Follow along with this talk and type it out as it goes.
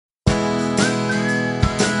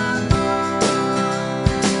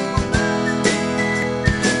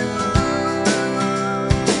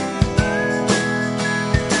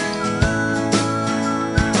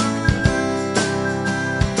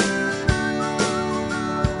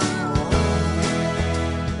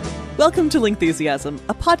Welcome to Lingthusiasm,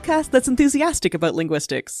 a podcast that's enthusiastic about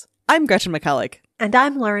linguistics. I'm Gretchen McCulloch. And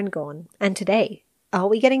I'm Lauren Gawne. And today, are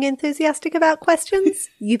we getting enthusiastic about questions?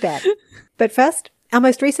 You bet. But first, our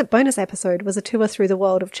most recent bonus episode was a tour through the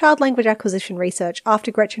world of child language acquisition research after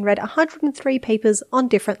Gretchen read 103 papers on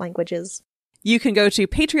different languages. You can go to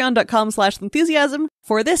patreon.com/lingthusiasm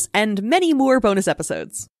for this and many more bonus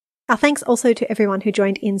episodes. Our thanks also to everyone who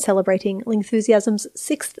joined in celebrating Lingthusiasm's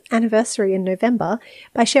 6th anniversary in November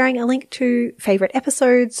by sharing a link to favourite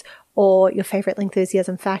episodes or your favourite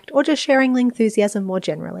Lingthusiasm fact or just sharing Lingthusiasm more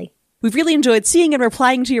generally. We've really enjoyed seeing and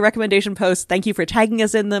replying to your recommendation posts. Thank you for tagging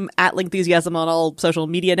us in them at Lingthusiasm on all social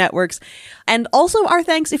media networks. And also our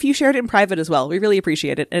thanks if you shared it in private as well. We really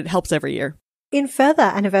appreciate it, and it helps every year. In further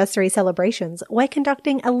anniversary celebrations, we're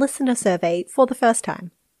conducting a listener survey for the first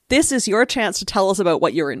time. This is your chance to tell us about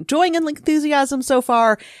what you're enjoying in Lingthusiasm so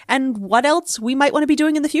far and what else we might want to be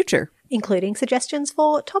doing in the future. Including suggestions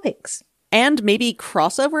for topics. And maybe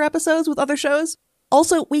crossover episodes with other shows.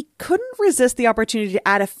 Also, we couldn't resist the opportunity to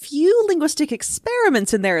add a few linguistic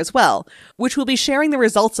experiments in there as well, which we'll be sharing the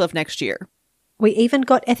results of next year. We even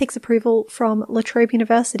got ethics approval from La Trobe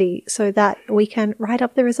University so that we can write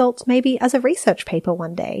up the results maybe as a research paper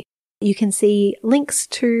one day. You can see links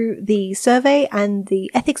to the survey and the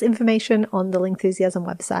ethics information on the Lingthusiasm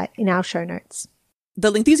website in our show notes.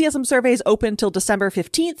 The Lingthusiasm survey is open till December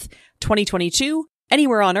 15th, 2022.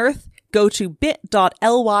 Anywhere on Earth, go to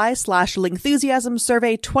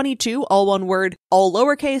bit.ly/Lingthusiasmsurvey22, all one word, all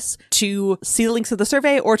lowercase, to see the links to the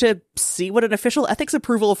survey or to see what an official ethics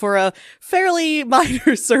approval for a fairly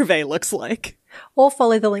minor survey looks like. Or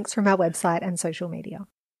follow the links from our website and social media.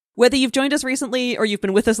 Whether you've joined us recently or you've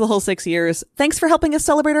been with us the whole 6 years, thanks for helping us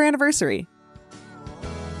celebrate our anniversary.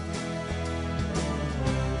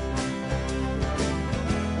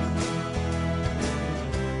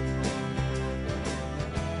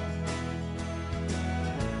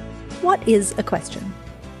 What is a question?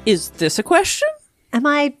 Is this a question? Am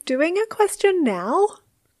I doing a question now?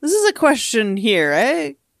 This is a question here,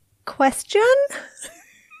 eh? Question?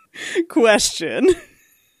 Question.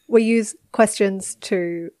 We use questions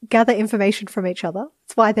to gather information from each other.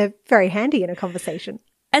 That's why they're very handy in a conversation.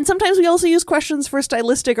 And sometimes we also use questions for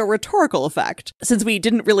stylistic or rhetorical effect, since we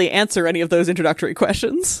didn't really answer any of those introductory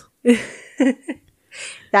questions.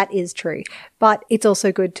 That is true. But it's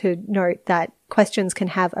also good to note that questions can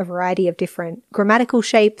have a variety of different grammatical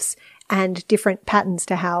shapes and different patterns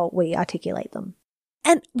to how we articulate them.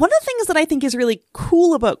 And one of the things that I think is really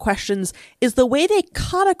cool about questions is the way they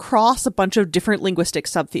cut across a bunch of different linguistic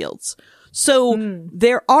subfields. So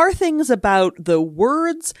there are things about the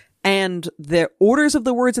words and the orders of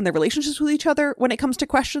the words and their relationships with each other when it comes to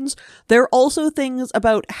questions. There are also things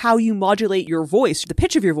about how you modulate your voice, the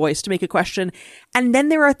pitch of your voice to make a question. And then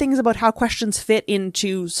there are things about how questions fit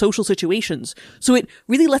into social situations. So it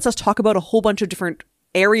really lets us talk about a whole bunch of different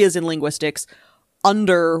areas in linguistics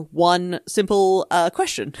under one simple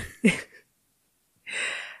question.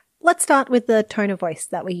 Let's start with the tone of voice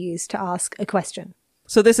that we use to ask a question.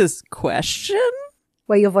 So this is question?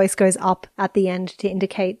 Where your voice goes up at the end to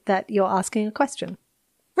indicate that you're asking a question.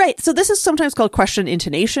 Right. So this is sometimes called question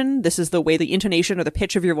intonation. This is the way the intonation or the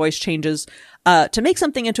pitch of your voice changes to make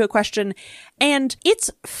something into a question. And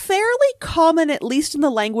it's fairly common, at least in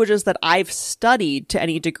the languages that I've studied to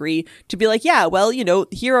any degree, to be like, yeah, well,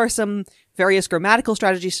 here are some various grammatical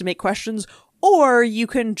strategies to make questions, or you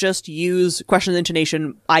can just use question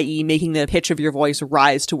intonation, i.e. making the pitch of your voice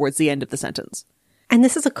rise towards the end of the sentence. And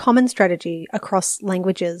this is a common strategy across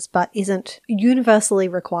languages, but isn't universally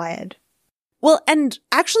required. Well, and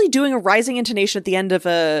actually doing a rising intonation at the end of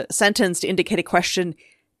a sentence to indicate a question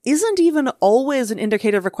isn't even always an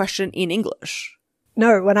indicator of a question in English.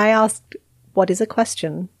 No, when I asked, what is a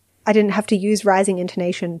question? I didn't have to use rising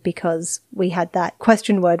intonation because we had that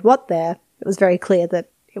question word what there. It was very clear that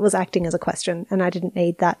it was acting as a question and I didn't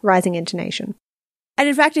need that rising intonation. And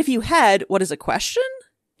in fact, if you had what is a question,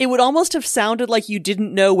 it would almost have sounded like you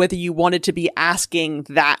didn't know whether you wanted to be asking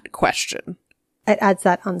that question. It adds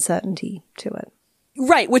that uncertainty to it.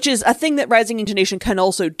 Right, which is a thing that rising intonation can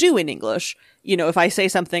also do in English. If I say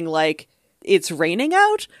something like, it's raining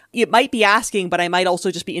out, it might be asking, but I might also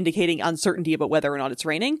just be indicating uncertainty about whether or not it's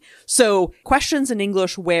raining. So questions in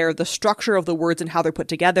English where the structure of the words and how they're put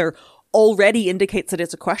together already indicates that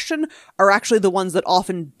it's a question are actually the ones that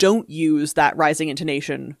often don't use that rising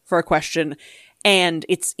intonation for a question. And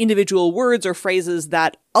it's individual words or phrases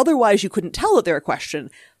that otherwise you couldn't tell that they're a question.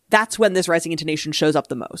 That's when this rising intonation shows up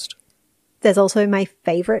the most. There's also my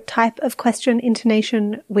favorite type of question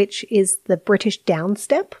intonation, which is the British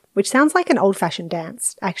downstep, which sounds like an old-fashioned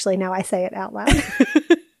dance. Actually, now I say it out loud.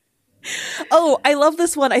 Oh, I love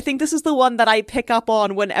this one. I think this is the one that I pick up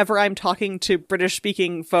on whenever I'm talking to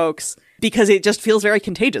British-speaking folks because it just feels very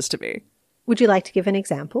contagious to me. Would you like to give an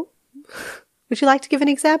example? Would you like to give an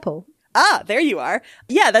example? Ah, there you are.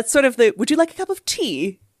 Yeah, that's sort of the, would you like a cup of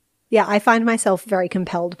tea? Yeah, I find myself very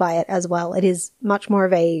compelled by it as well. It is much more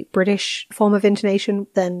of a British form of intonation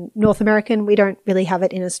than North American. We don't really have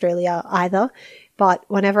it in Australia either. But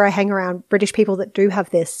whenever I hang around British people that do have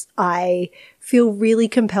this, I feel really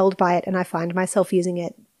compelled by it and I find myself using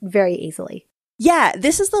it very easily. Yeah,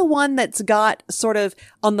 this is the one that's got sort of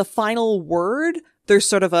on the final word, there's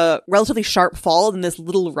sort of a relatively sharp fall and this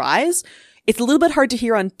little rise. It's a little bit hard to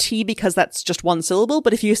hear on tea because that's just one syllable.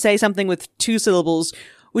 But if you say something with two syllables,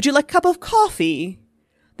 would you like a cup of coffee?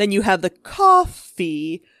 Then you have the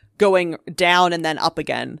coffee going down and then up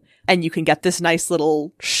again. And you can get this nice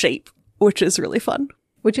little shape, which is really fun.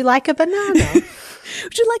 Would you like a banana?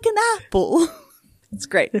 Would you like an apple? It's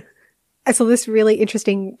great. I saw this really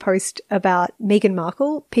interesting post about Meghan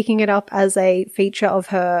Markle picking it up as a feature of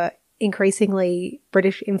her increasingly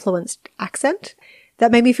British influenced accent.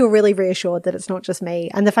 That made me feel really reassured that it's not just me.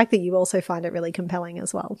 And the fact that you also find it really compelling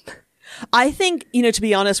as well. I think, to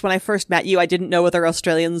be honest, when I first met you, I didn't know whether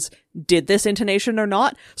Australians did this intonation or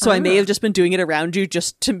not. So I may have just been doing it around you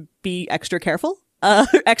just to be extra careful,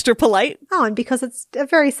 extra polite. Oh, and because it's a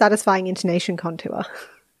very satisfying intonation contour.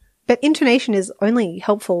 But intonation is only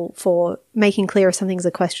helpful for making clear if something's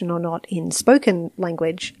a question or not in spoken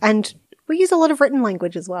language. And we use a lot of written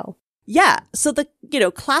language as well. Yeah. So the,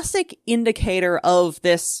 classic indicator of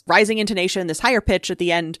this rising intonation, this higher pitch at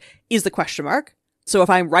the end is the question mark. So if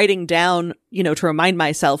I'm writing down, to remind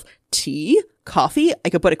myself tea, coffee, I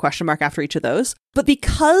could put a question mark after each of those. But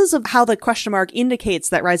because of how the question mark indicates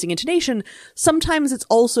that rising intonation, sometimes it's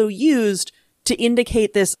also used to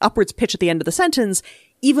indicate this upwards pitch at the end of the sentence,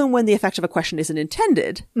 even when the effect of a question isn't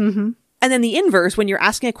intended. Mm-hmm. And then the inverse, when you're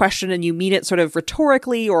asking a question and you mean it sort of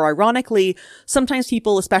rhetorically or ironically, sometimes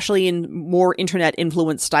people, especially in more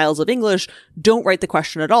internet-influenced styles of English, don't write the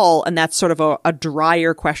question at all. And that's sort of a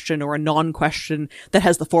drier question or a non-question that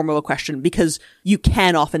has the form of a question because you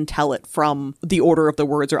can often tell it from the order of the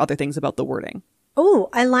words or other things about the wording. Oh,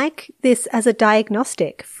 I like this as a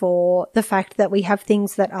diagnostic for the fact that we have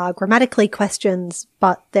things that are grammatically questions,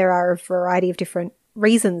 but there are a variety of different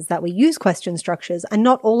reasons that we use question structures, and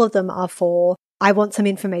not all of them are for, I want some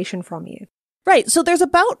information from you. Right. So there's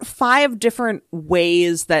about 5 different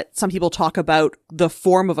ways that some people talk about the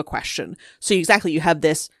form of a question. So exactly, you have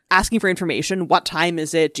this asking for information. What time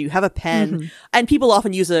is it? Do you have a pen? Mm-hmm. And people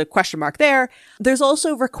often use a question mark there. There's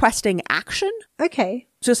also requesting action. Okay.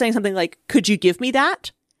 So saying something like, could you give me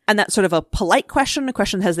that? And that's sort of a polite question. A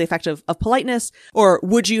question that has the effect of politeness. Or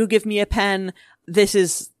would you give me a pen? This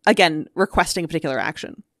is, again, requesting a particular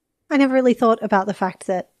action. I never really thought about the fact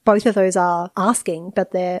that both of those are asking,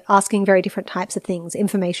 but they're asking very different types of things,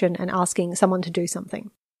 information and asking someone to do something.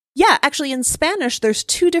 Yeah, actually in Spanish, there's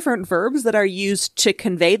 2 different verbs that are used to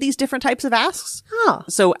convey these different types of asks. Oh.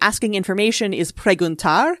 So asking information is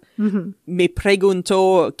preguntar. Mm-hmm. Me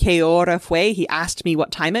preguntó qué hora fue. He asked me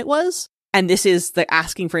what time it was. And this is the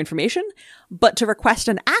asking for information. But to request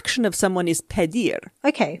an action of someone is pedir.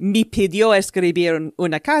 Okay. Me pidió escribir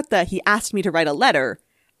una carta. He asked me to write a letter.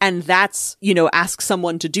 And that's, ask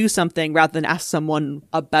someone to do something rather than ask someone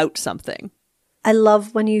about something. I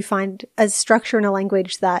love when you find a structure in a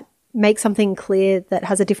language that makes something clear that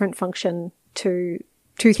has a different function to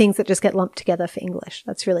 2 things that just get lumped together for English.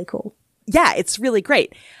 That's really cool. Yeah, it's really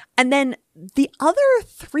great. And then the other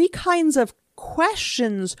 3 kinds of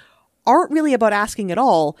questions aren't really about asking at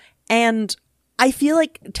all. And I feel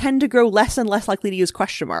like tend to grow less and less likely to use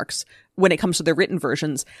question marks when it comes to the written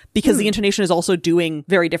versions because the intonation is also doing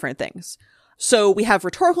very different things. So we have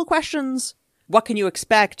rhetorical questions. What can you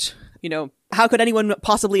expect? How could anyone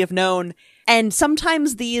possibly have known? And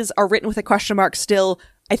sometimes these are written with a question mark still.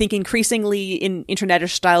 I think increasingly in internetish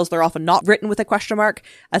styles, they're often not written with a question mark,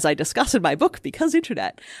 as I discuss in my book, because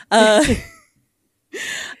internet.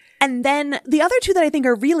 And then the other 2 that I think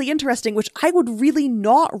are really interesting, which I would really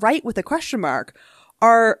not write with a question mark,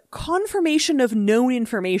 are confirmation of known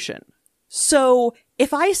information. So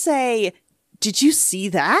if I say, did you see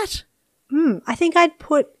that? I think I'd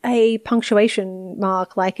put a punctuation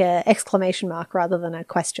mark, like a exclamation mark, rather than a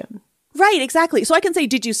question. Right, exactly. So I can say,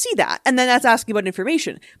 did you see that? And then that's asking about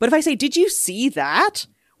information. But if I say, did you see that?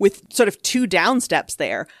 With sort of 2 downsteps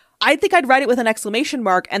there, I think I'd write it with an exclamation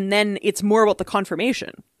mark, and then it's more about the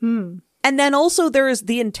confirmation. And then also there's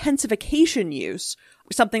the intensification use.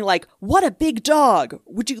 Something like, what a big dog.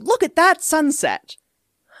 Would you look at that sunset?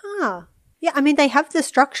 Huh. Yeah, I mean, they have the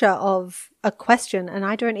structure of a question, and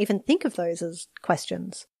I don't even think of those as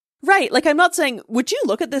questions. Right. Like, I'm not saying, would you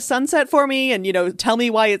look at this sunset for me and, tell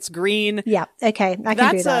me why it's green? Yeah. Okay. I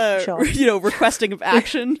can do that. Sure. Requesting of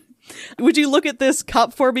action. Would you look at this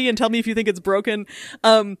cup for me and tell me if you think it's broken?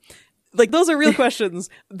 Like, those are real questions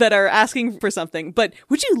that are asking for something. But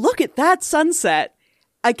would you look at that sunset?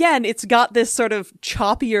 Again, it's got this sort of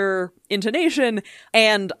choppier intonation.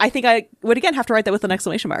 And I think I would, again, have to write that with an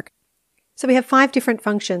exclamation mark. So we have 5 different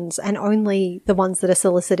functions, and only the ones that are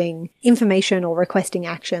soliciting information or requesting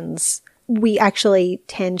actions we actually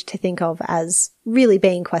tend to think of as really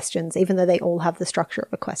being questions, even though they all have the structure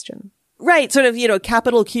of a question. Right. Sort of,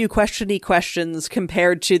 capital Q question-y questions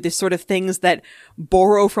compared to the sort of things that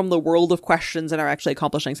borrow from the world of questions and are actually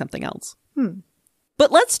accomplishing something else.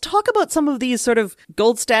 But let's talk about some of these sort of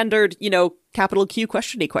gold standard, capital Q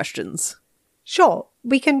question-y questions. Sure.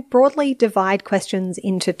 We can broadly divide questions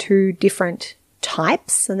into 2 different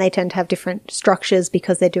types, and they tend to have different structures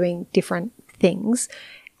because they're doing different things.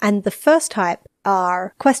 And the first type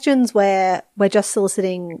are questions where we're just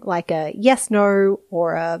soliciting like a yes, no,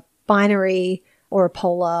 or a binary or a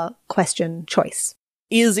polar question choice.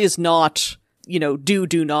 Is not,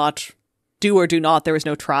 do not, do or do not, there is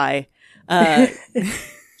no try.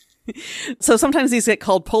 So sometimes these get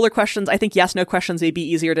called polar questions. I think yes, no questions may be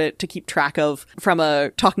easier to keep track of from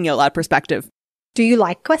a talking out loud perspective. Do you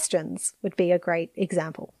like questions would be a great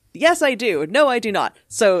example. Yes, I do. No, I do not.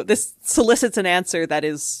 So this solicits an answer that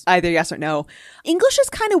is either yes or no. English is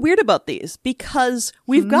kind of weird about these because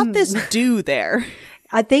we've got this do there.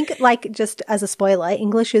 I think, just as a spoiler,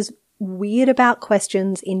 English is weird about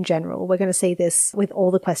questions in general. We're going to see this with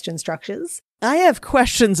all the question structures. I have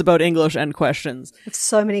questions about English and questions.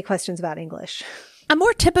 So many questions about English. A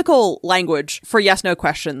more typical language for yes-no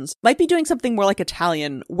questions might be doing something more like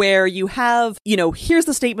Italian, where you have, here's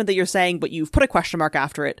the statement that you're saying, but you've put a question mark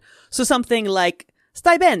after it. So something like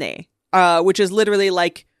stai bene, which is literally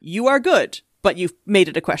like, you are good, but you've made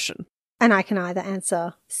it a question. And I can either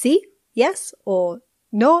answer sì, yes, or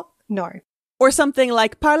no, no. Or something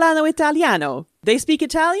like parlano italiano. They speak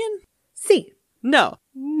Italian? Sì. No.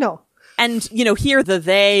 No. And, here the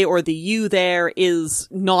they or the you there is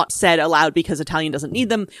not said aloud because Italian doesn't need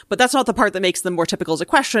them, but that's not the part that makes them more typical as a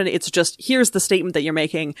question. It's just, here's the statement that you're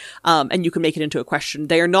making, and you can make it into a question.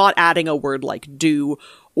 They are not adding a word like do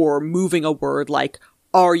or moving a word like,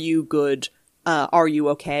 are you good? Are you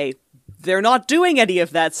okay? They're not doing any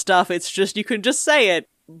of that stuff. It's just, you can just say it,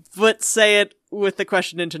 but say it with the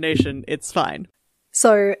question intonation. It's fine.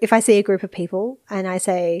 So if I see a group of people and I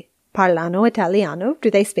say, parlano italiano, do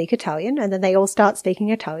they speak Italian? And then they all start speaking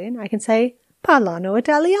Italian. I can say, parlano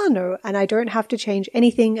italiano. And I don't have to change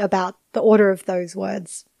anything about the order of those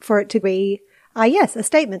words for it to be, yes, a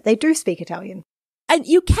statement. They do speak Italian. And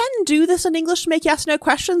you can do this in English to make yes-no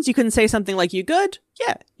questions. You can say something like, you good?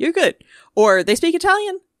 Yeah, you're good. Or they speak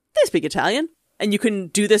Italian? They speak Italian. And you can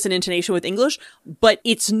do this in intonation with English, but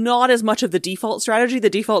it's not as much of the default strategy. The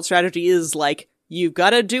default strategy is like, you've got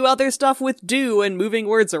to do other stuff with do and moving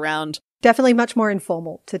words around. Definitely much more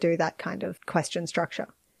informal to do that kind of question structure.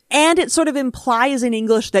 And it sort of implies in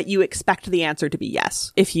English that you expect the answer to be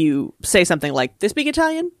yes. If you say something like, they speak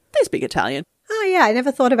Italian? They speak Italian. Oh yeah, I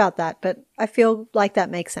never thought about that, but I feel like that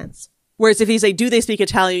makes sense. Whereas if you say, do they speak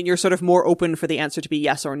Italian? You're sort of more open for the answer to be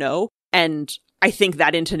yes or no. And I think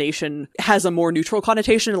that intonation has a more neutral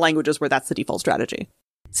connotation in languages where that's the default strategy.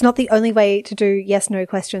 It's not the only way to do yes-no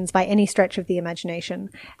questions by any stretch of the imagination.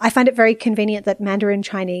 I find it very convenient that Mandarin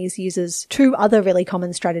Chinese uses 2 other really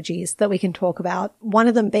common strategies that we can talk about. One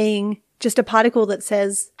of them being just a particle that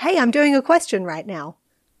says, hey, I'm doing a question right now.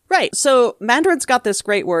 Right. So Mandarin's got this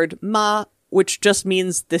great word, ma, which just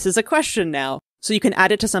means this is a question now. So you can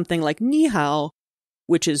add it to something like ni hao,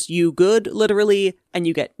 which is you good, literally, and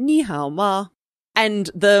you get ni hao ma. And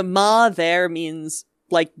the ma there means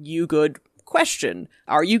like you good question.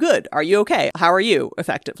 Are you good? Are you okay? How are you?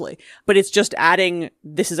 Effectively. But it's just adding,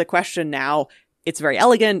 this is a question now. It's very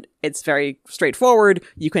elegant. It's very straightforward.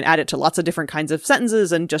 You can add it to lots of different kinds of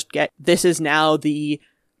sentences and just get, this is now the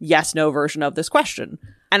yes, no version of this question.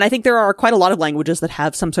 And I think there are quite a lot of languages that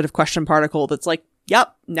have some sort of question particle that's like,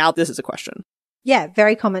 yep, now this is a question. Yeah,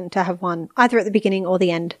 very common to have one either at the beginning or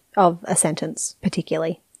the end of a sentence,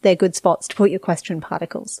 particularly. They're good spots to put your question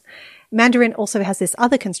particles. Mandarin also has this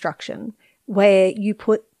other construction where you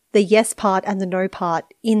put the yes part and the no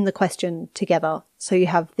part in the question together. So you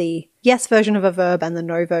have the yes version of a verb and the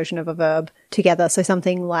no version of a verb together. So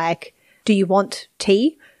something like, do you want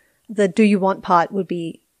tea? The do you want part would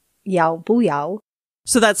be yao bu yao.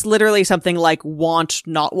 So that's literally something like want,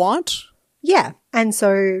 not want? Yeah. And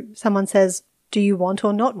so someone says, do you want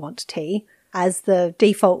or not want tea as the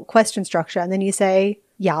default question structure? And then you say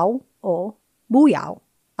yao or bu yao.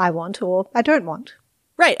 I want or I don't want.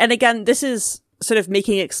 Right. And again, this is sort of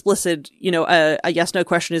making explicit, a yes-no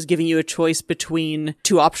question is giving you a choice between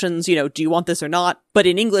two options, do you want this or not? But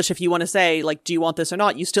in English, if you want to say, like, do you want this or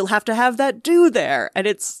not, you still have to have that do there. And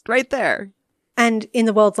it's right there. And in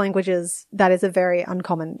the world's languages, that is a very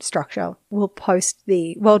uncommon structure. We'll post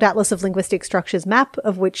the World Atlas of Linguistic Structures map,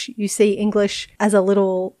 of which you see English as a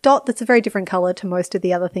little dot that's a very different color to most of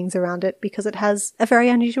the other things around it because it has a very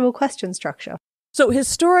unusual question structure. So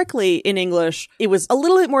historically in English, it was a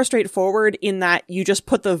little bit more straightforward in that you just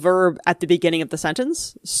put the verb at the beginning of the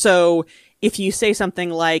sentence. So if you say something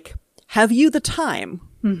like, have you the time?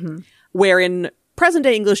 Mm-hmm. Where in present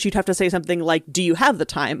day English, you'd have to say something like, do you have the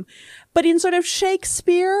time? But in sort of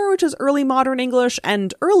Shakespeare, which is early modern English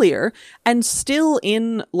and earlier, and still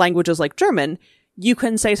in languages like German, you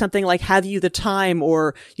can say something like, have you the time?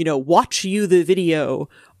 Or, watch you the video,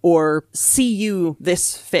 or see you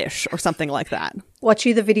this fish, or something like that. Watch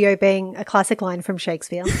you the video being a classic line from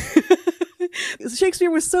Shakespeare.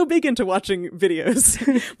 Shakespeare was so big into watching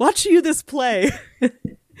videos. Watch you this play.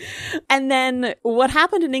 And then what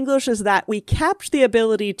happened in English is that we kept the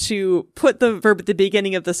ability to put the verb at the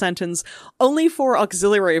beginning of the sentence only for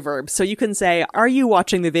auxiliary verbs. So you can say, are you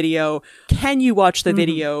watching the video? Can you watch the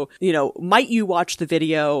video? Might you watch the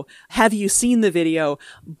video? Have you seen the video?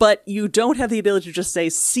 But you don't have the ability to just say,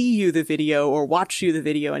 see you the video or watch you the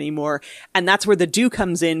video anymore. And that's where the do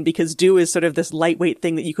comes in, because do is sort of this lightweight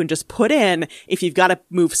thing that you can just put in if you've got to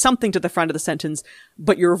move something to the front of the sentence,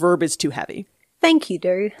 but your verb is too heavy. Thank you,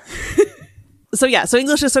 do. So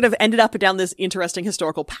English has sort of ended up down this interesting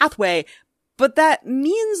historical pathway, but that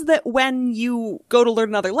means that when you go to learn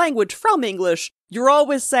another language from English, you're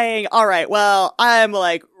always saying, all right, well, I'm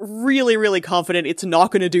like really, really confident it's not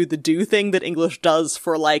going to do the do thing that English does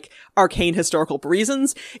for like arcane historical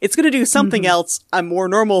reasons. It's going to do something else, a more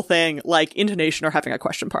normal thing like intonation or having a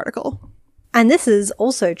question particle. And this is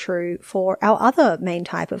also true for our other main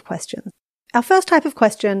type of questions. Our first type of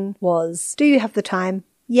question was, do you have the time?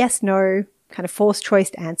 Yes, no, kind of forced choice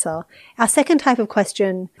answer. Our second type of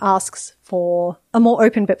question asks for a more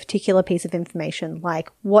open but particular piece of information,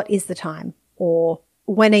 like, what is the time? Or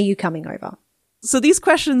when are you coming over? So these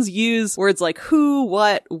questions use words like who,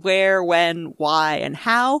 what, where, when, why, and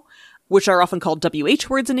how, which are often called WH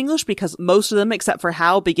words in English because most of them, except for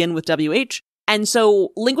how, begin with WH. And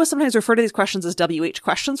so linguists sometimes refer to these questions as WH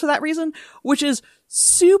questions for that reason, which is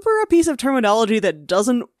super a piece of terminology that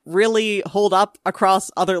doesn't really hold up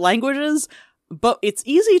across other languages, but it's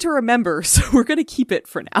easy to remember, so we're going to keep it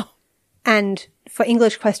for now. And for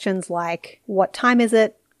English questions like, what time is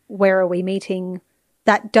it? Where are we meeting?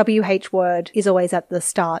 That WH word is always at the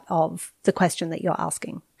start of the question that you're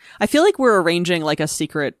asking. I feel like we're arranging like a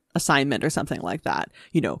secret assignment or something like that.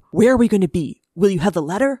 Where are we going to be? Will you have the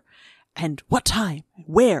letter? And what time?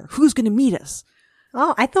 Where? Who's going to meet us?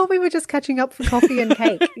 Oh, I thought we were just catching up for coffee and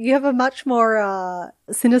cake. You have a much more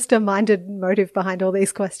sinister-minded motive behind all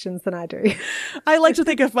these questions than I do. I like to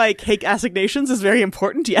think of my cake assignations as very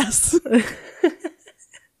important, yes.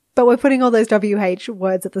 But we're putting all those WH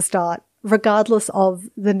words at the start, regardless of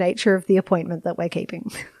the nature of the appointment that we're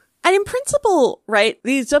keeping. And in principle, right,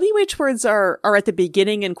 these WH words are at the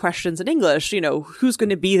beginning in questions in English, who's going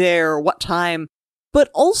to be there, what time. But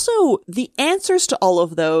also, the answers to all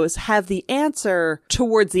of those have the answer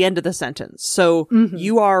towards the end of the sentence. So,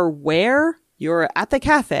 you are where? You're at the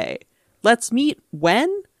cafe. Let's meet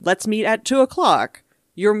when? Let's meet at 2:00.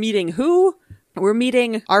 You're meeting who? We're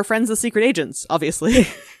meeting our friends, the secret agents, obviously.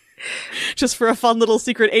 Just for a fun little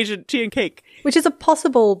secret agent tea and cake. Which is a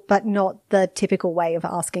possible but not the typical way of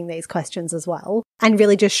asking these questions as well. And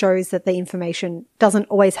really just shows that the information doesn't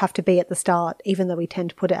always have to be at the start, even though we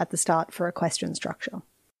tend to put it at the start for a question structure.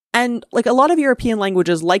 And like a lot of European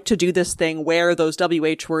languages like to do this thing where those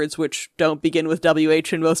WH words, which don't begin with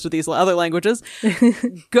WH in most of these other languages,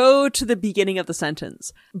 go to the beginning of the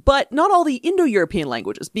sentence. But not all the Indo-European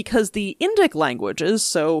languages, because the Indic languages,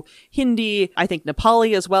 so Hindi, I think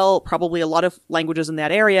Nepali as well, probably a lot of languages in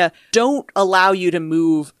that area, don't allow you to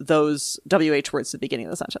move those WH words to the beginning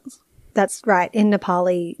of the sentence. That's right. In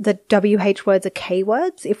Nepali, the WH words are K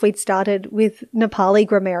words. If we'd started with Nepali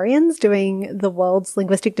grammarians doing the world's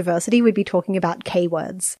linguistic diversity, we'd be talking about K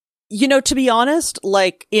words. To be honest,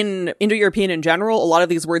 like in Indo-European in general, a lot of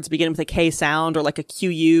these words begin with a K sound or like a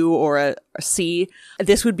QU or a C.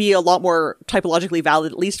 This would be a lot more typologically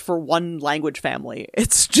valid, at least for one language family.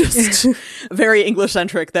 It's just very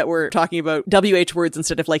English-centric that we're talking about WH words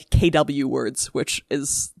instead of like KW words, which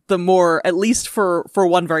is the more, at least for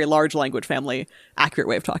one very large language family, accurate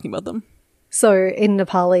way of talking about them. So in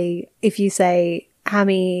Nepali, if you say,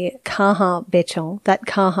 Hami kaha bechon, that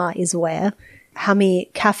kaha is where, how many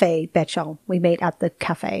cafe betchel we meet at the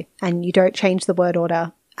cafe, and you don't change the word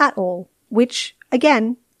order at all, which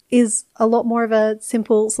again is a lot more of a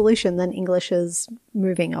simple solution than English's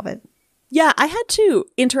moving of it. Yeah, I had to,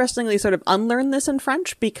 interestingly, sort of unlearn this in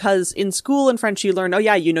French, because in school in French you learn,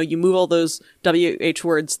 you move all those WH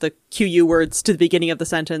words, the QU words, to the beginning of the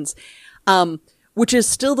sentence, which is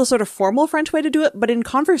still the sort of formal French way to do it. But in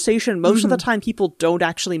conversation, most of the time people don't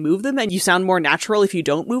actually move them, and you sound more natural if you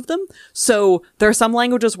don't move them. So there are some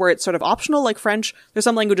languages where it's sort of optional, like French. There's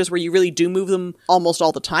some languages where you really do move them almost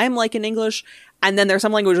all the time, like in English. And then there are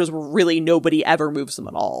some languages where really nobody ever moves them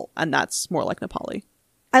at all. And that's more like Nepali.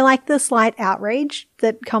 I like the slight outrage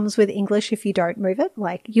that comes with English if you don't move it.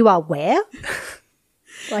 Like, you are where?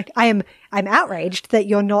 Like, I'm outraged that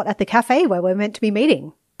you're not at the cafe where we're meant to be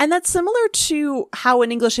meeting. And that's similar to how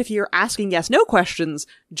in English, if you're asking yes-no questions,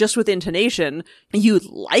 just with intonation, you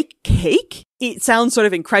like cake? It sounds sort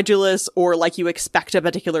of incredulous or like you expect a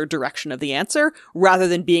particular direction of the answer, rather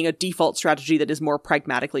than being a default strategy that is more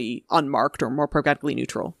pragmatically unmarked or more pragmatically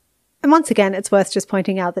neutral. And once again, it's worth just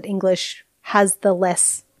pointing out that English has the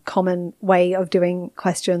less common way of doing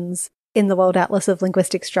questions. In the World Atlas of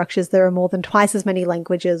Linguistic Structures, there are more than twice as many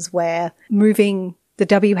languages where moving the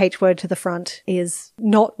WH word to the front is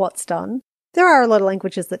not what's done. There are a lot of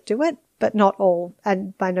languages that do it, but not all,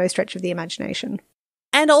 and by no stretch of the imagination.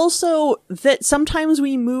 And also that sometimes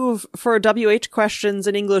we move for WH questions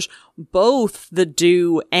in English, both the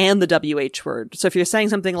do and the WH word. So if you're saying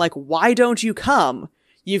something like, why don't you come?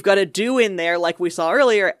 You've got a do in there, like we saw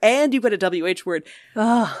earlier, and you've got a WH word.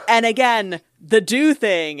 Ugh. And again, the do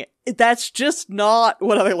thing, that's just not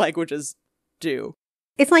what other languages do.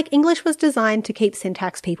 It's like English was designed to keep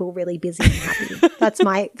syntax people really busy and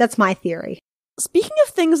happy. That's my theory. Speaking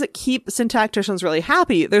of things that keep syntacticians really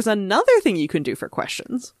happy, there's another thing you can do for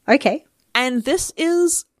questions. Okay. And this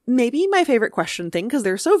is maybe my favorite question thing, because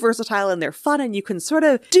they're so versatile and they're fun and you can sort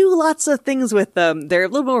of do lots of things with them. They're a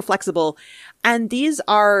little more flexible. And these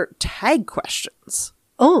are tag questions.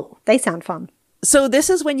 Oh, they sound fun. So this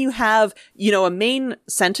is when you have, a main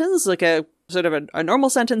sentence, like a sort of a normal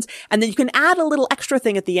sentence, and then you can add a little extra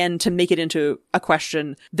thing at the end to make it into a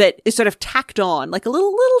question that is sort of tacked on, like a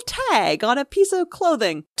little tag on a piece of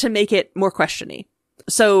clothing to make it more questiony.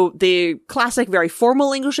 So the classic, very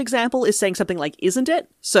formal English example is saying something like, isn't it?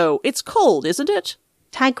 So it's cold, isn't it?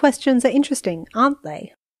 Tag questions are interesting, aren't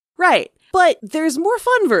they? Right. But there's more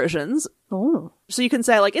fun versions. Oh. So you can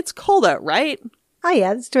say, like, it's cold out, right? Oh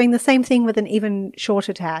yeah, it's doing the same thing with an even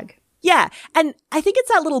shorter tag. Yeah, and I think it's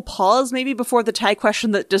that little pause maybe before the tag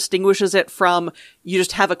question that distinguishes it from you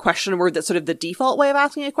just have a question word that's sort of the default way of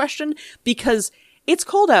asking a question, because it's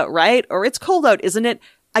cold out, right? Or it's cold out, isn't it?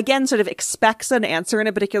 Again, sort of expects an answer in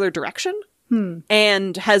a particular direction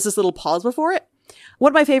and has this little pause before it.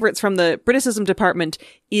 One of my favorites from the Briticism department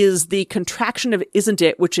is the contraction of isn't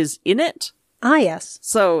it, which is in it. Ah, yes.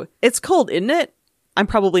 So it's cold, isn't it? I'm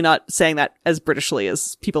probably not saying that as Britishly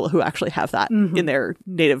as people who actually have that in their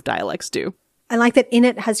native dialects do. I like that in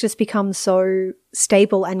it has just become so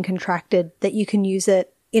stable and contracted that you can use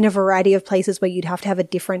it in a variety of places where you'd have to have a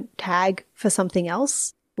different tag for something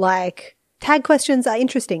else. Like, tag questions are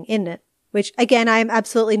interesting, isn't it? Which, again, I am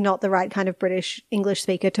absolutely not the right kind of British English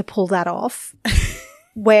speaker to pull that off.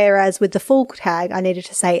 Whereas with the full tag, I needed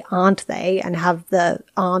to say, aren't they? And have the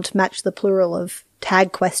aren't match the plural of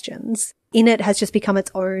tag questions. In it has just become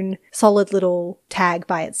its own solid little tag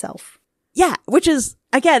by itself. Yeah, which is,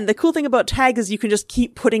 again, the cool thing about tags is you can just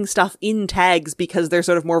keep putting stuff in tags because they're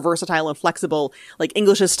sort of more versatile and flexible. Like,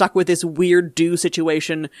 English is stuck with this weird do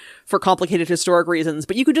situation for complicated historic reasons,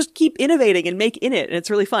 but you can just keep innovating and make in it, and it's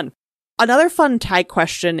really fun. Another fun tag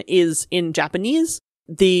question is in Japanese.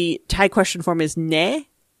 The tag question form is ne.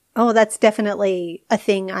 Oh, that's definitely a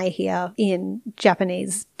thing I hear in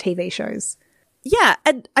Japanese TV shows. Yeah,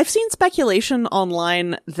 and I've seen speculation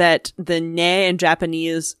online that the ne in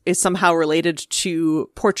Japanese is somehow related to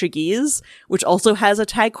Portuguese, which also has a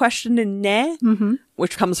tag question in ne,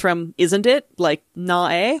 which comes from isn't it, like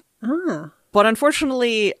na-e. Ah. But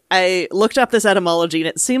unfortunately, I looked up this etymology and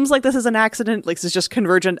it seems like this is an accident, like this is just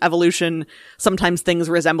convergent evolution. Sometimes things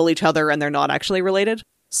resemble each other and they're not actually related.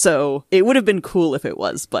 So it would have been cool if it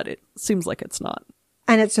was, but it seems like it's not.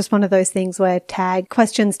 And it's just one of those things where tag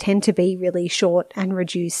questions tend to be really short and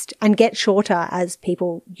reduced and get shorter as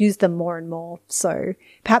people use them more and more. So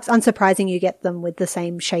perhaps unsurprising you get them with the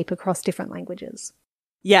same shape across different languages.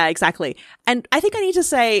 Yeah, exactly. And I think I need to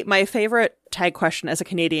say my favorite tag question as a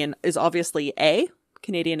Canadian is obviously A,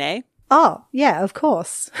 Canadian A. Oh, yeah, of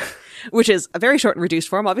course. Which is a very short and reduced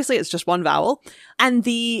form. Obviously, it's just one vowel. And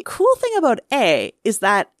the cool thing about A is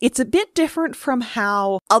that it's a bit different from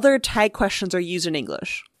how other tag questions are used in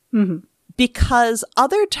English. Mm-hmm. Because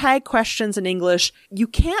other tag questions in English, you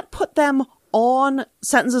can't put them on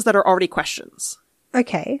sentences that are already questions.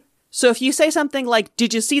 Okay. So if you say something like,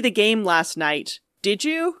 did you see the game last night? Did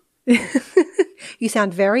you? You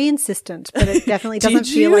sound very insistent, but it definitely doesn't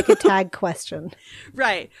feel like a tag question.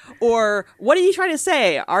 Right. Or, what are you trying to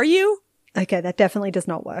say? Are you? Okay, that definitely does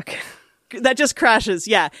not work. That just crashes,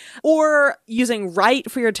 yeah. Or using right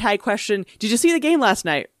for your tag question. Did you see the game last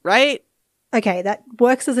night? Right? Okay, that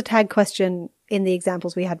works as a tag question in the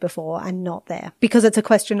examples we had before and not there because it's a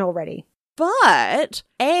question already. But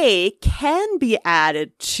A can be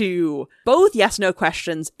added to both yes-no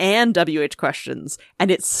questions and WH questions, and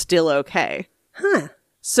it's still okay. Huh.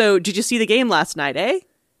 So, did you see the game last night, eh?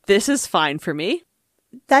 This is fine for me.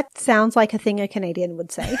 That sounds like a thing a Canadian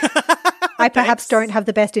would say. I perhaps don't have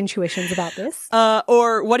the best intuitions about this.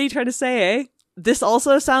 Or, what are you trying to say, eh? This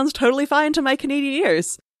also sounds totally fine to my Canadian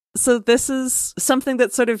ears. So this is something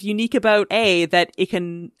that's sort of unique about A, that it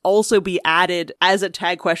can also be added as a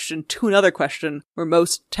tag question to another question, where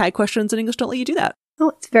most tag questions in English don't let you do that. Oh,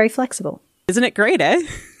 it's very flexible. Isn't it great, eh?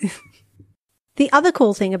 The other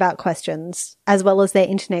cool thing about questions, as well as their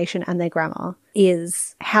intonation and their grammar,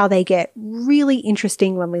 is how they get really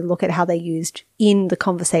interesting when we look at how they're used in the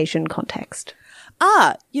conversation context.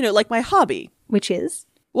 Like my hobby. Which is?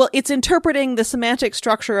 Well, it's interpreting the semantic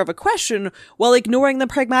structure of a question while ignoring the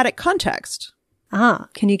pragmatic context.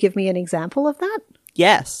 Can you give me an example of that?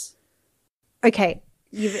 Yes. Okay,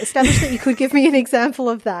 you've established that you could give me an example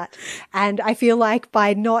of that. And I feel like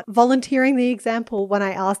by not volunteering the example when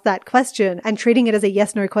I asked that question and treating it as a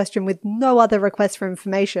yes-no question with no other request for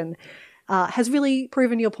information has really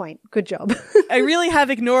proven your point. Good job. I really have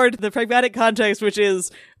ignored the pragmatic context, which is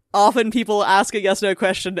often people ask a yes-no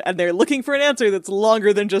question and they're looking for an answer that's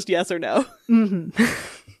longer than just yes or no. Mm-hmm.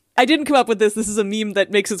 I didn't come up with this. This is a meme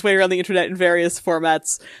that makes its way around the internet in various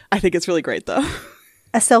formats. I think it's really great, though.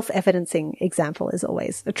 A self-evidencing example is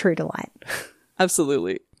always a true delight.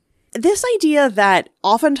 Absolutely. This idea that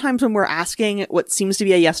oftentimes when we're asking what seems to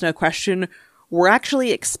be a yes-no question, we're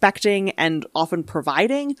actually expecting and often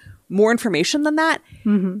providing more information than that.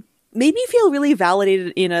 Mm-hmm. Made me feel really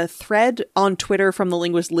validated in a thread on Twitter from the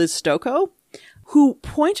linguist Liz Stocco, who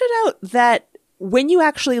pointed out that when you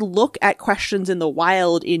actually look at questions in the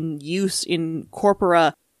wild, in use, in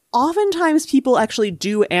corpora, oftentimes people actually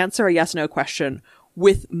do answer a yes-no question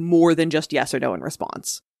with more than just yes or no in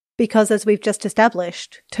response. Because as we've just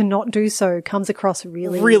established, to not do so comes across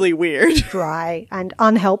really weird, dry and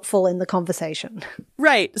unhelpful in the conversation.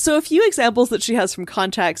 Right. So a few examples that she has from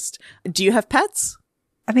context. Do you have pets?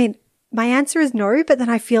 I mean, my answer is no, but then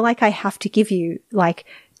I feel like I have to give you, like,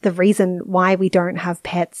 the reason why we don't have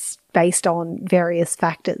pets based on various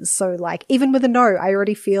factors. So, like, even with a no, I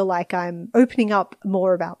already feel like I'm opening up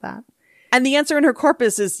more about that. And the answer in her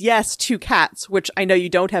corpus is yes, 2 cats, which I know you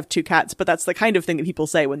don't have 2 cats, but that's the kind of thing that people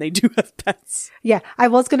say when they do have pets. Yeah, I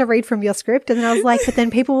was going to read from your script and then I was like, but then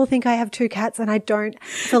people will think I have 2 cats and I don't,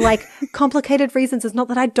 for like complicated reasons. It's not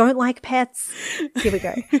that I don't like pets. Here we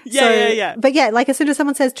go. Yeah. But yeah, like as soon as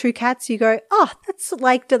someone says 2 cats, you go, oh, that's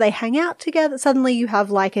like, do they hang out together? Suddenly you have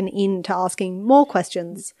like an in to asking more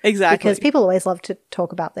questions. Exactly. Because people always love to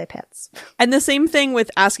talk about their pets. And the same thing with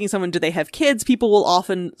asking someone, do they have kids? People will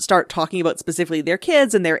often start talking about specifically their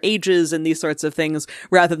kids and their ages and these sorts of things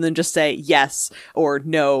rather than just say yes or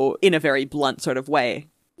no in a very blunt sort of way.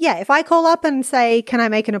 Yeah, if I call up and say, can I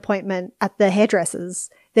make an appointment at the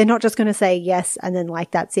hairdresser's, they're not just going to say yes and then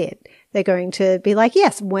like that's it. They're going to be like,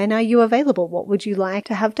 yes, when are you available? What would you like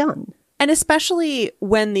to have done? And especially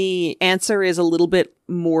when the answer is a little bit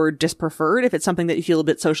more dispreferred, if it's something that you feel a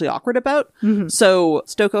bit socially awkward about. Mm-hmm. So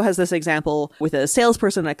Stocco has this example with a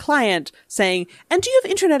salesperson and a client saying, and do you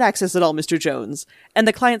have internet access at all, Mr. Jones? And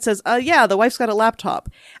the client says, yeah, the wife's got a laptop.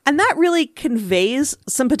 And that really conveys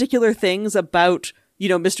some particular things about, you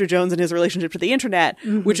know, Mr. Jones and his relationship to the internet,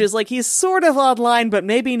 which is like he's sort of online, but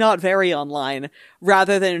maybe not very online,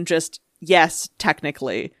 rather than just, yes,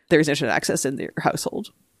 technically, there's internet access in their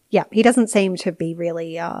household. Yeah, he doesn't seem to be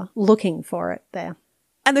really looking for it there.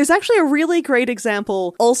 And there's actually a really great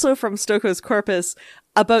example also from Stocco's corpus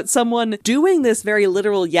about someone doing this very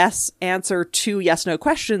literal yes answer to yes-no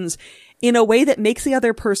questions in a way that makes the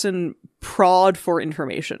other person prod for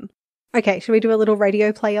information. Okay, should we do a little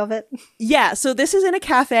radio play of it? Yeah, so this is in a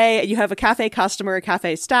cafe. You have a cafe customer, a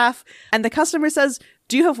cafe staff, and the customer says,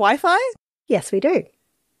 do you have Wi-Fi? Yes, we do.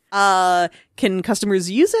 Can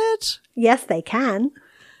customers use it? Yes, they can.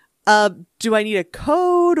 Do I need a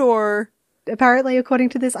code or? Apparently, according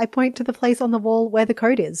to this, I point to the place on the wall where the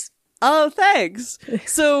code is. Oh, thanks.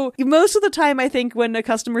 So most of the time, I think when a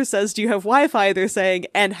customer says, do you have Wi-Fi? They're saying,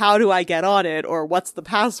 and how do I get on it? Or what's the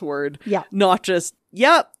password? Yeah. Not just,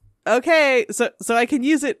 yep. Okay. So I can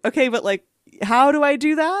use it. Okay. But like, how do I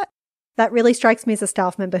do that? That really strikes me as a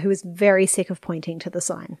staff member who is very sick of pointing to the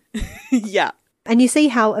sign. Yeah. And you see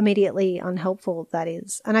how immediately unhelpful that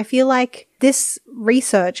is. And I feel like this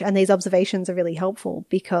research and these observations are really helpful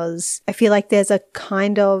because I feel like there's a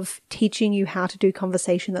kind of teaching you how to do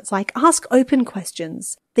conversation that's like, ask open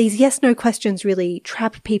questions. These yes-no questions really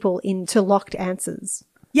trap people into locked answers.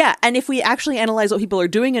 Yeah, and if we actually analyze what people are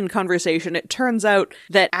doing in conversation, it turns out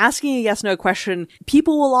that asking a yes-no question,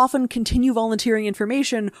 people will often continue volunteering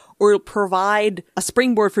information or provide a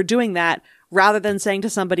springboard for doing that, rather than saying to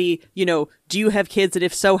somebody, you know, do you have kids? And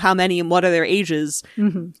if so, how many and what are their ages?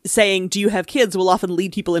 Mm-hmm. Saying, do you have kids will often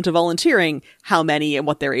lead people into volunteering how many and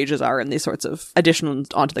what their ages are and these sorts of additions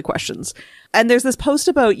onto the questions. And there's this post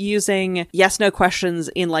about using yes-no questions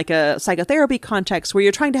in like a psychotherapy context where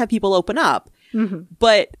you're trying to have people open up. Mm-hmm.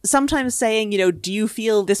 But sometimes saying, you know, do you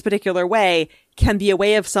feel this particular way can be a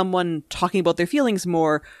way of someone talking about their feelings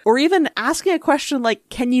more, or even asking a question like,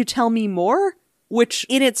 can you tell me more? Which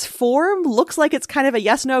in its form looks like it's kind of a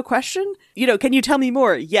yes-no question. You know, can you tell me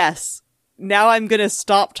more? Yes. Now I'm going to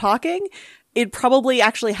stop talking. It probably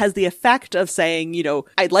actually has the effect of saying, you know,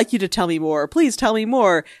 I'd like you to tell me more. Please tell me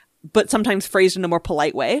more. But sometimes phrased in a more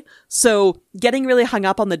polite way. So getting really hung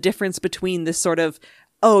up on the difference between this sort of,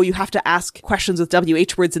 oh, you have to ask questions with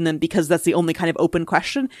WH words in them because that's the only kind of open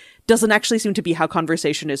question, doesn't actually seem to be how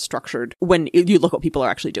conversation is structured when you look what people are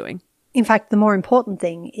actually doing. In fact, the more important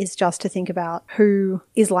thing is just to think about who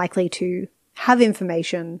is likely to have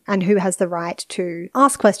information and who has the right to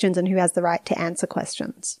ask questions and who has the right to answer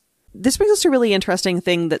questions. This brings us to a really interesting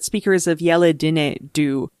thing that speakers of Yele Dene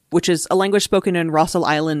do, which is a language spoken in Rossel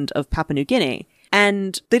Island of Papua New Guinea.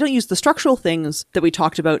 And they don't use the structural things that we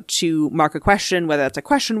talked about to mark a question, whether that's a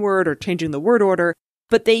question word or changing the word order,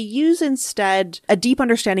 but they use instead a deep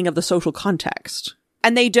understanding of the social context.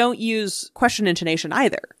 And they don't use question intonation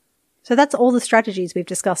either. So that's all the strategies we've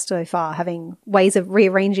discussed so far, having ways of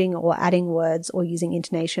rearranging or adding words or using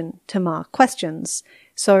intonation to mark questions.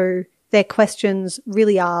 So their questions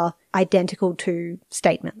really are identical to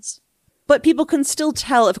statements. But people can still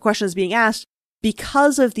tell if a question is being asked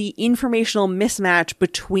because of the informational mismatch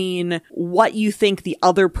between what you think the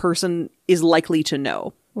other person is likely to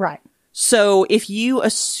know. Right. So if you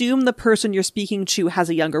assume the person you're speaking to has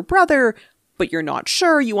a younger brother, but you're not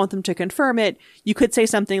sure, you want them to confirm it, you could say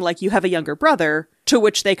something like, you have a younger brother, to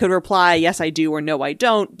which they could reply, yes, I do, or no, I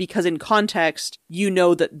don't, because in context, you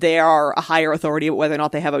know that they are a higher authority about whether or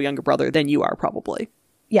not they have a younger brother than you are, probably.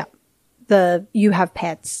 Yeah. The you have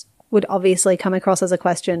pets would obviously come across as a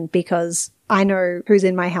question because I know who's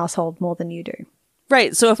in my household more than you do.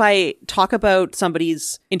 Right. So if I talk about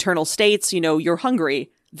somebody's internal states, you know, you're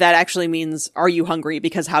hungry, that actually means, are you hungry?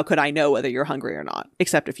 Because how could I know whether you're hungry or not,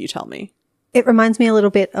 except if you tell me? It reminds me a little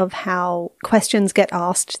bit of how questions get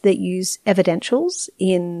asked that use evidentials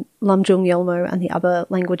in Lamjung Yolmo and the other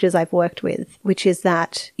languages I've worked with, which is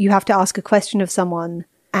that you have to ask a question of someone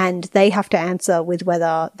and they have to answer with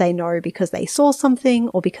whether they know because they saw something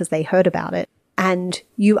or because they heard about it. And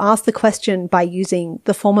you ask the question by using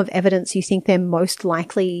the form of evidence you think they're most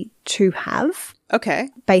likely to have. Okay.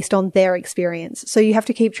 Based on their experience. So you have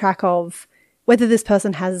to keep track of whether this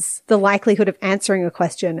person has the likelihood of answering a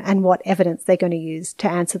question and what evidence they're going to use to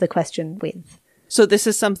answer the question with. So this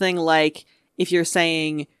is something like if you're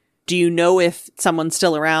saying, do you know if someone's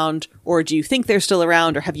still around, or do you think they're still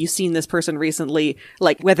around, or have you seen this person recently,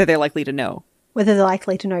 like whether they're likely to know? Whether they're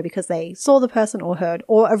likely to know because they saw the person or heard.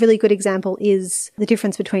 Or a really good example is the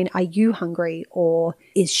difference between are you hungry or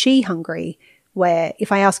is she hungry, where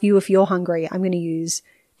if I ask you if you're hungry, I'm going to use,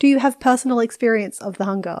 do you have personal experience of the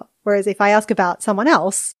hunger? Whereas if I ask about someone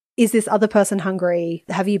else, is this other person hungry?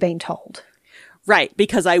 Have you been told? Right,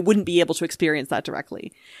 because I wouldn't be able to experience that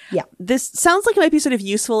directly. Yeah. This sounds like it might be sort of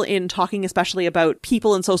useful in talking especially about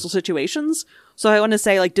people in social situations. So I want to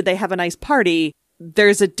say, like, did they have a nice party?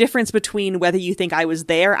 There's a difference between whether you think I was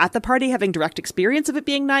there at the party having direct experience of it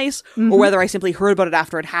being nice, or whether I simply heard about it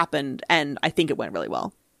after it happened and I think it went really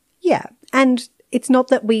well. Yeah. And it's not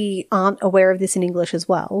that we aren't aware of this in English as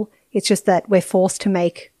well. It's just that we're forced to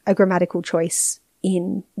make a grammatical choice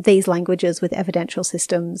in these languages with evidential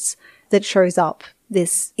systems that shows up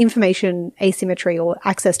this information asymmetry or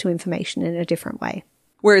access to information in a different way.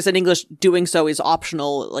 Whereas in English, doing so is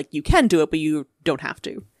optional. Like, you can do it, but you don't have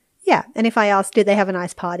to. Yeah. And if I ask, did they have a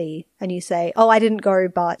nice party? And you say, oh, I didn't go,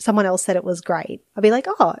 but someone else said it was great. I'll be like,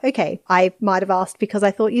 oh, okay. I might have asked because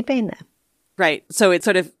I thought you'd been there. Right. So it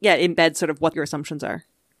sort of, embeds sort of what your assumptions are.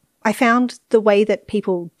 I found the way that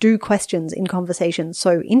people do questions in conversation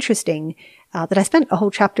so interesting that I spent a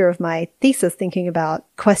whole chapter of my thesis thinking about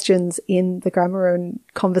questions in the grammar and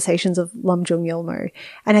conversations of Lam Jung Yilmo.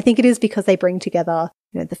 And I think it is because they bring together,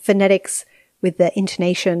 the phonetics with the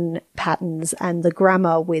intonation patterns and the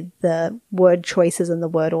grammar with the word choices and the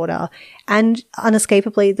word order, and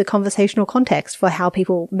unescapably the conversational context for how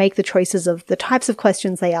people make the choices of the types of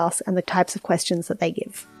questions they ask and the types of questions that they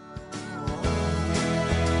give.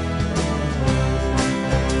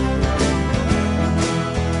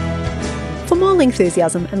 For more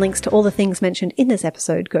Lingthusiasm and links to all the things mentioned in this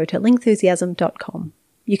episode, go to lingthusiasm.com.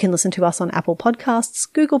 You can listen to us on Apple Podcasts,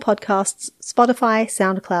 Google Podcasts, Spotify,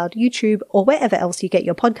 SoundCloud, YouTube, or wherever else you get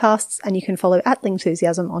your podcasts, and you can follow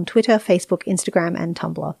 @Lingthusiasm on Twitter, Facebook, Instagram, and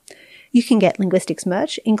Tumblr. You can get linguistics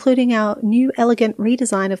merch, including our new elegant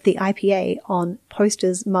redesign of the IPA on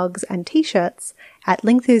posters, mugs, and t-shirts at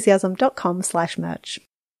lingthusiasm.com/merch.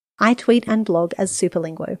 I tweet and blog as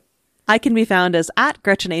Superlinguo. I can be found as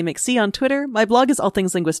 @GretchenAMcC on Twitter, my blog is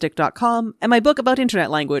allthingslinguistic.com, and my book about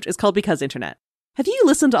internet language is called Because Internet. Have you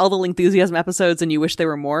listened to all the Lingthusiasm episodes and you wish there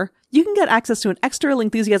were more? You can get access to an extra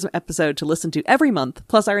Lingthusiasm episode to listen to every month,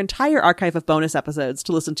 plus our entire archive of bonus episodes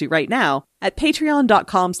to listen to right now at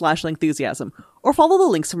patreon.com/Lingthusiasm, or follow the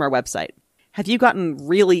links from our website. Have you gotten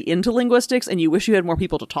really into linguistics and you wish you had more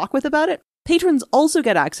people to talk with about it? Patrons also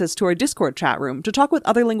get access to our Discord chat room to talk with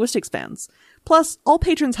other linguistics fans. Plus, all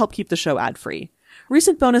patrons help keep the show ad-free.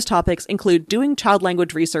 Recent bonus topics include doing child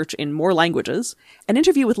language research in more languages, an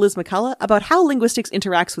interview with Liz McCulloch about how linguistics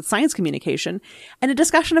interacts with science communication, and a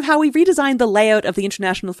discussion of how we redesigned the layout of the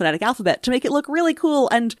International Phonetic Alphabet to make it look really cool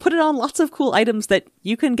and put it on lots of cool items that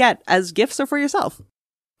you can get as gifts or for yourself.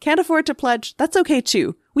 Can't afford to pledge? That's okay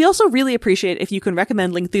too. We also really appreciate if you can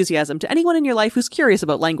recommend Lingthusiasm to anyone in your life who's curious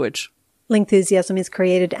about language. Lingthusiasm is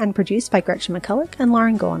created and produced by Gretchen McCulloch and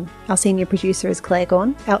Lauren Gawne. Our senior producer is Claire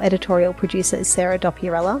Gawne, our editorial producer is Sarah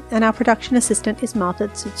Dopierella, and our production assistant is Martha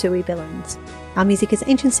Tsutsui Billins. Our music is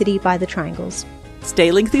Ancient City by The Triangles. Stay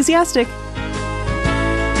Lingthusiastic!